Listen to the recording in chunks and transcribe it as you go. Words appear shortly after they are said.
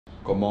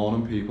Good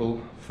morning people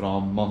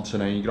from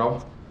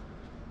Montenegro.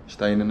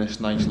 Staying in this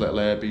nice little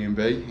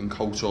Airbnb in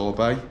Kotor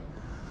Bay.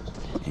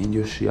 You can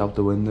just see out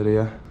the window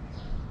here.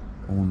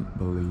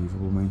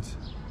 Unbelievable, mate.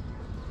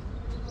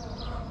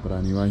 But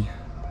anyway,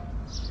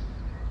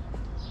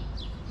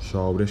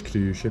 so this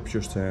cruise ship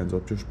just turned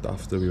up just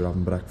after we were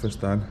having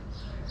breakfast then.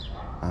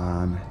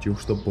 And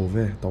just above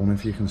it, don't know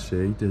if you can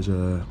see, there's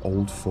an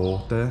old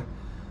fort there.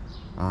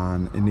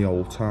 And in the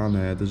old town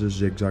there's a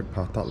zigzag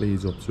path that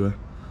leads up to it.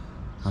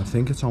 I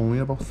think it's only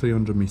about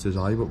 300 metres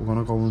high, but we're going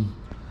to go and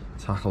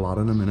tackle that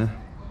in a minute.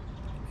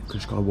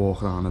 Just got to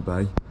walk around the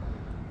bay.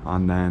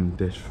 And then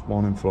this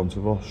one in front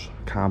of us,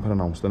 can't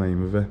pronounce the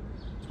name of it,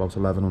 it's about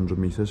 1100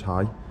 metres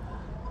high.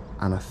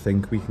 And I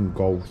think we can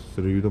go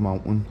through the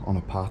mountain on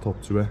a path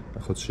up to it. I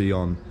could see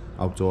on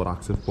Outdoor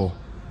Active, but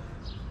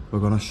we're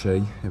going to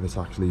see if it's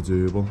actually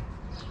doable.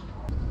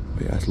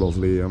 But yeah, it's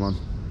lovely here, man.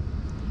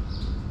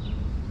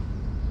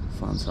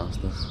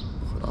 Fantastic,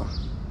 look at that.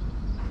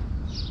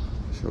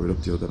 Show it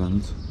up the other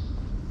end.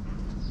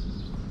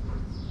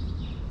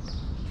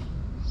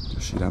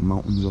 Just see them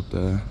mountains up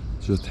there.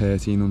 There's a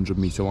 1300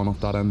 metre one up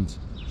that end.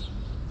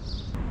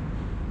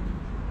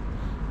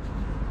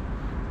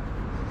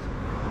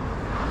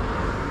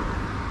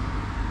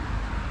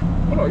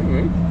 Alright,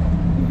 mate.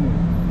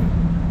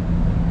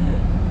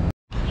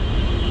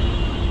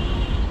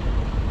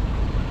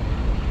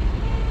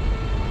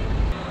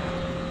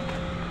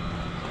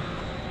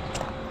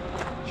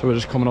 So we're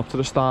just coming up to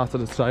the start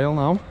of the trail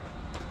now.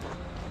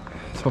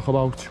 Took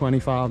about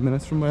 25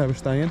 minutes from where we're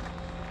staying.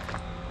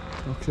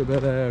 Looks a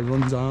bit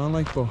run down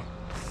like, but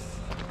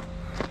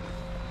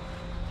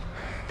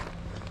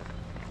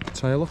the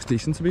trail looks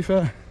decent to be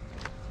fair.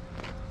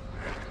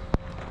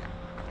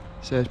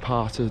 Says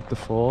part of the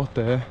fort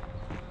there,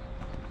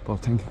 but I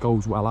think it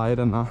goes well higher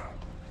than that.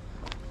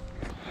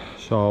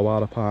 So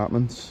our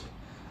apartment's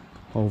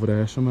over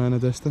there somewhere in the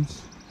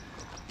distance.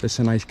 It's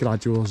a nice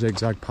gradual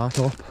zigzag path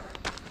up.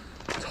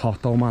 It's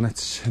hot though, man,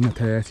 it's in the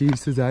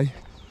 30s today.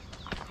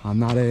 And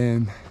that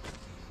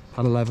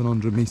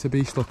 1100 metre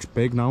beast looks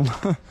big now.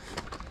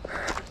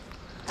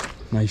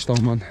 Nice though,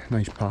 man,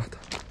 nice path.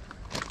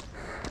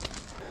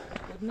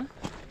 Wouldn't it?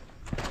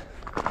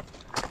 I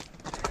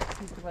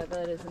think the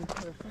weather isn't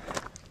perfect.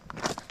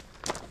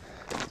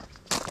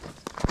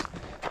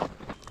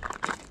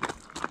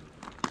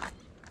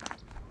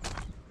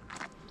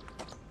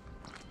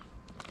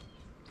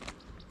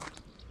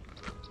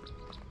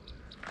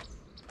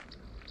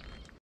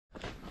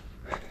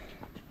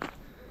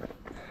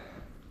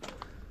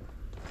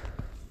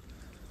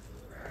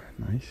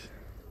 Nice.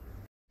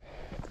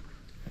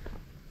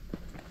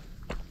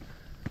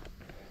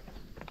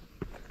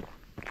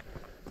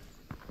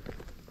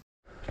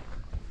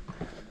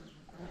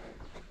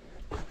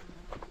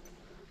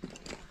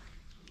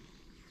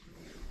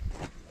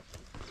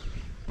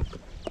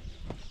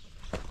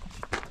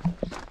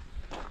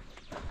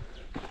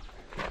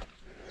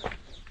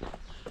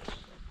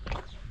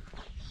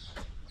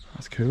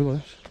 That's cool,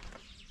 this.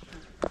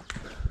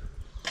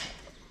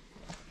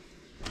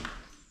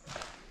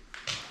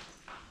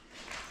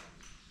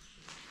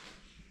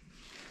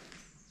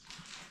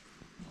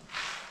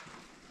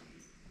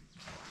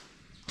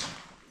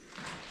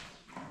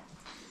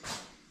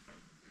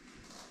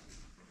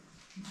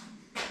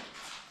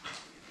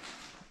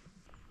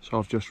 So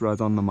I've just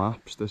read on the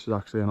maps, this is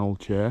actually an old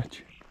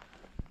church.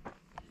 You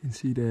can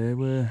see there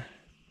where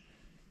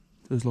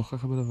it does look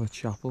like a bit of a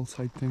chapel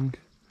type thing.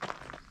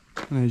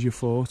 And there's your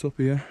fort up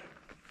here.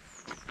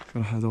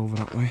 Gotta head over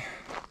that way.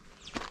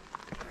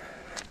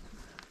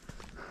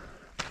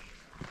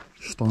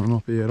 Stunning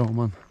up here, oh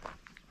man.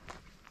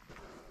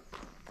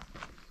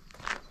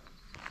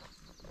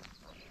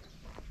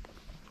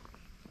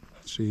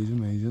 That tree's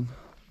amazing.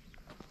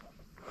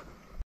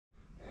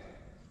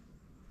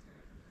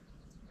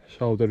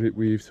 So the route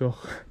we've took,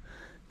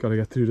 gotta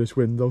get through this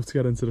window to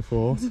get into the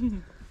fort.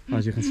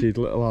 As you can see,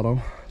 the little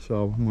arrow.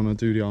 So I'm gonna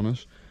do the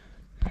honours.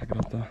 I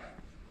got that.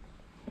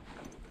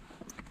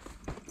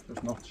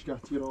 It's not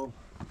sketchy at all.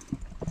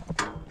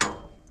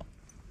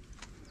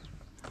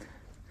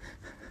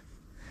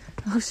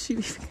 Oh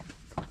shoot.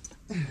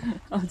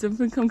 I don't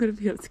think I'm going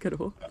to be able to get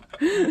up.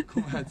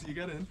 Come ahead, you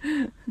get in.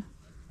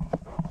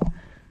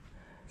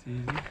 It's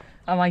easy.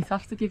 I might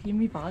have to give you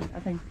my bag, I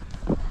think.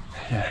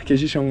 Yeah,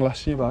 gives you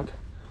sunglasses in your bag.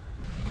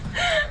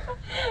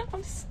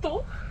 I'm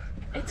stuck.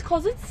 It's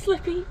cause it's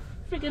slippy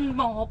friggin'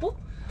 marble.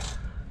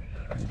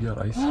 You'll be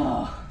alright.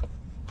 Oh,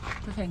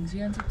 the things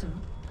we end up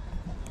doing.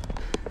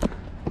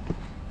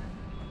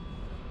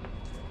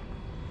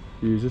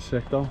 Use is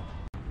sick though.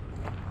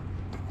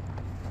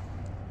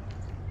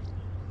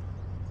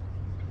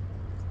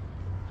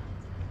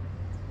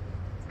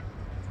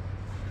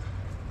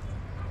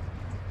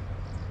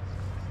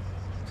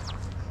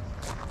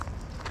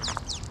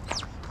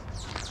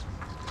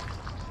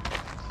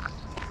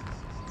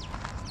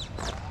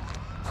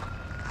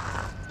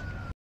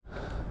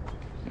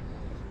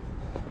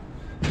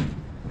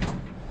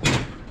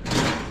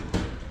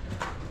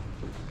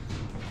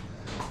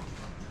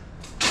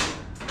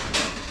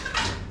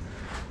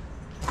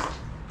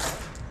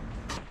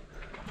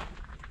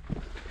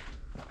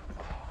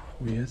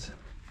 Weird.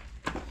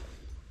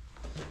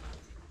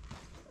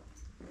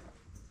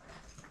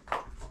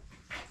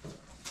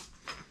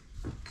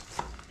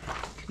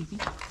 Creepy.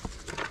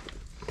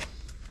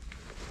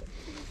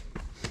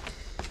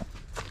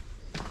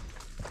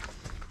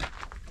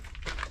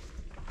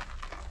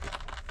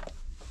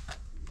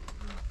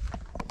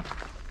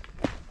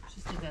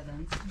 Just a dead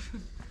end.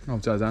 Oh,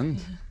 dead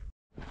end.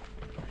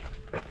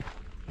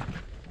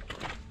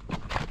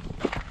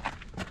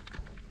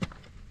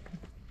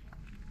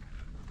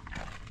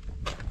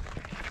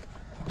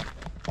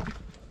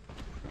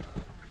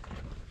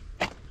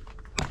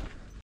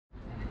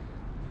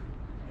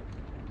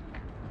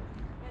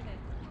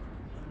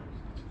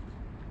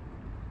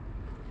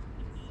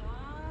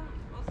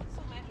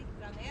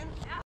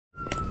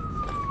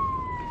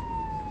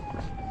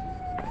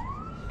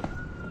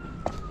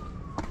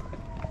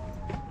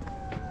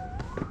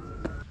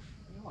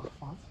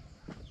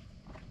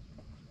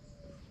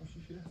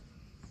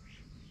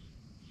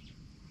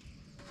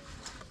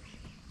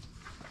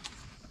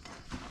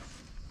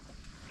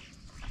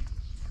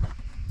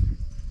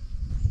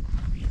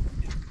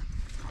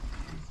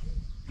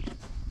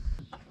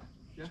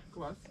 Yeah,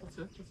 go ahead, that's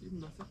it, that's even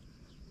better.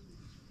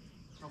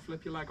 I'll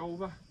flip your leg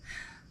over.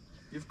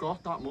 You've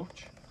got that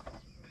much.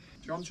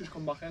 Do you want to just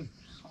come back in?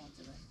 Can't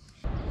do it.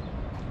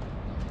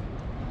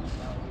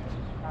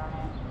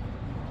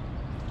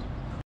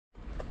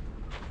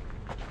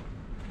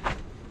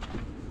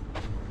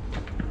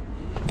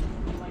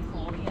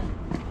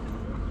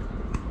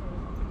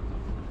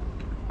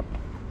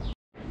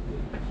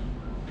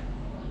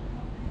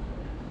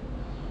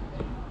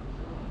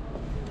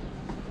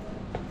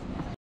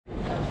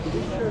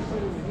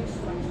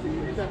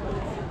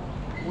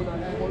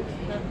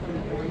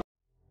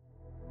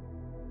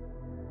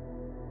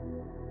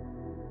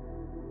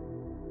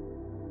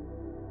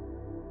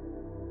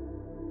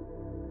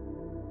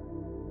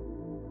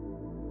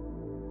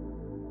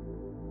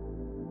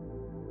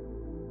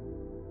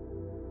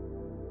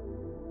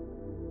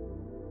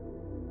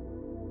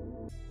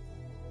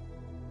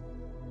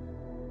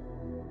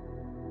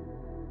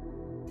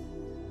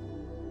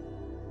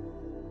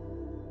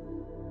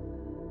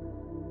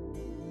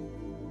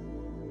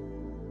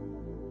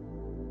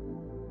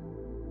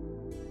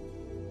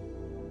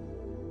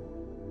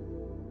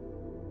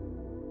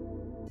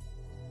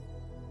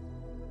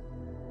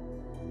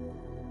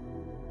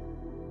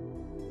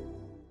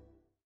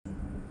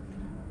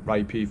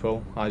 Right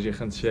people, as you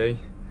can see,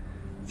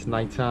 it's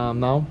night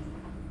time now.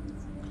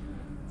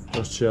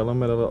 Just chilling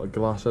with a little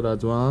glass of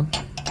red wine.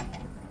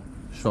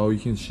 So you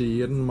can see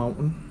here in the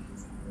mountain.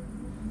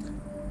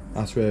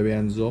 That's where we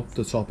ended up,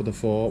 the top of the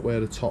fort, where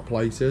the top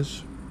light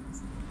is.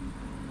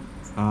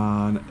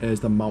 And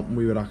here's the mountain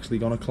we were actually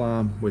going to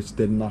climb, which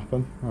didn't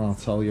happen, and I'll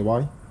tell you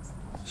why.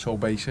 So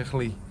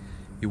basically,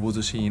 you would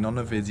have seen on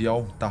the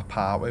video that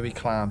part where we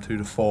climbed through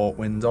the fort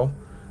window.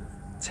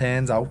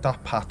 Turns out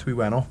that path we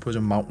went up was a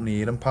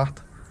mountaineering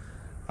path,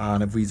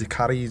 and if we'd have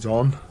carried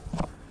on,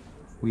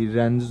 we'd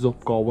ended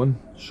up going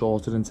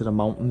sort of into the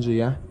mountains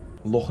here.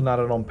 Looking at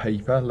it on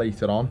paper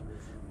later on,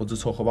 would have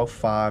took about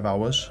 5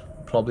 hours,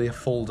 probably a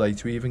full day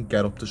to even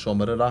get up the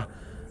summit of that.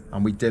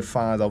 And we did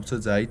find out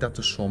today that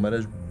the summit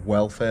is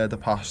well further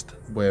past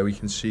where we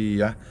can see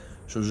here,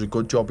 so it was a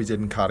good job we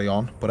didn't carry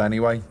on. But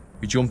anyway,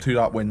 we jumped through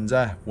that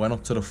window, went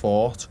up to the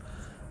fort,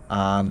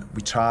 and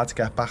we tried to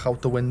get back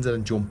out the window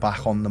and jump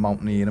back on the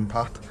mountaineering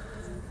path.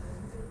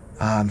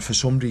 And for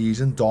some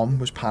reason, Dom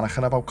was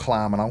panicking about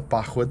climbing out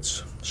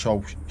backwards.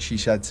 So she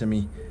said to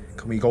me,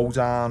 can we go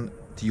down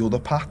the other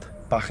path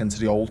back into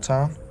the old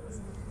town?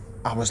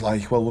 I was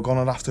like, well, we're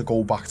gonna have to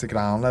go back to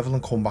ground level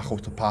and come back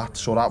up the path.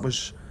 So that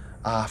was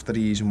half the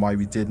reason why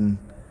we didn't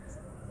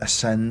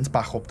ascend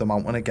back up the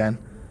mountain again.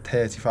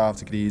 35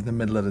 degrees in the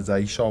middle of the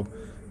day, so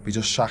we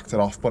just sacked it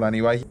off. But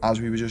anyway,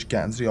 as we were just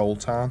getting to the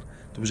old town,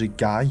 there was a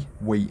guy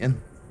waiting,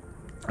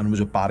 and there was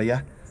a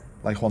barrier,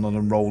 like one of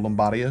them rolling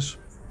barriers.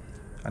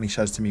 And he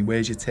says to me,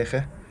 where's your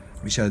ticket?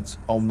 We said,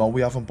 oh no,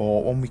 we haven't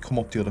bought one. We come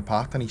up the other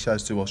path, and he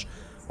says to us,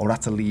 oh,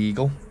 that's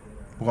illegal.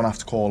 We're gonna have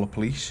to call the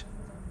police.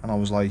 And I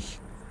was like,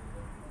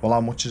 well,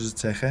 how much is a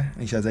ticket?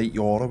 And he said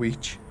 €8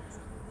 each.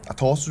 I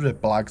thought it was a bit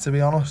blag, to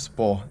be honest,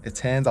 but it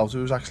turned out it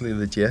was actually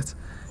legit.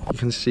 You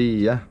can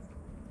see here,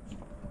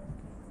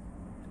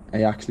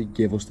 he actually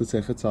gave us the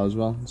tickets as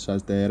well. It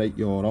says there,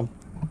 €8.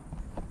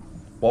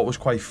 What was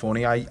quite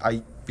funny,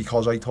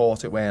 because I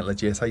thought it weren't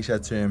legit, I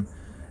said to him,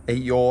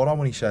 €8,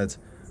 and he said,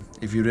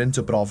 if you're in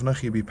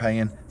Dubrovnik, you'll be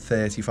paying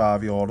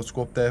 €35 to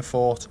go up there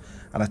fort.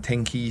 And I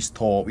think he's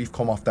thought we've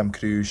come off them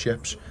cruise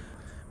ships.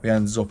 We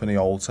ended up in the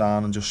old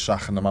town and just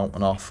sacking the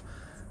mountain off.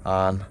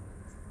 And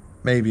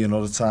maybe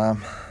another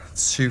time.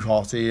 It's too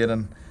hot here,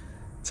 and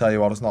tell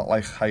you what, it's not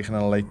like hiking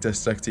in a lake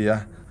district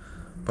here.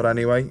 But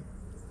anyway,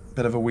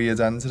 bit of a weird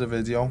end to the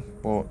video,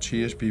 but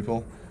cheers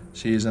people,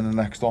 see you in the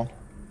next one.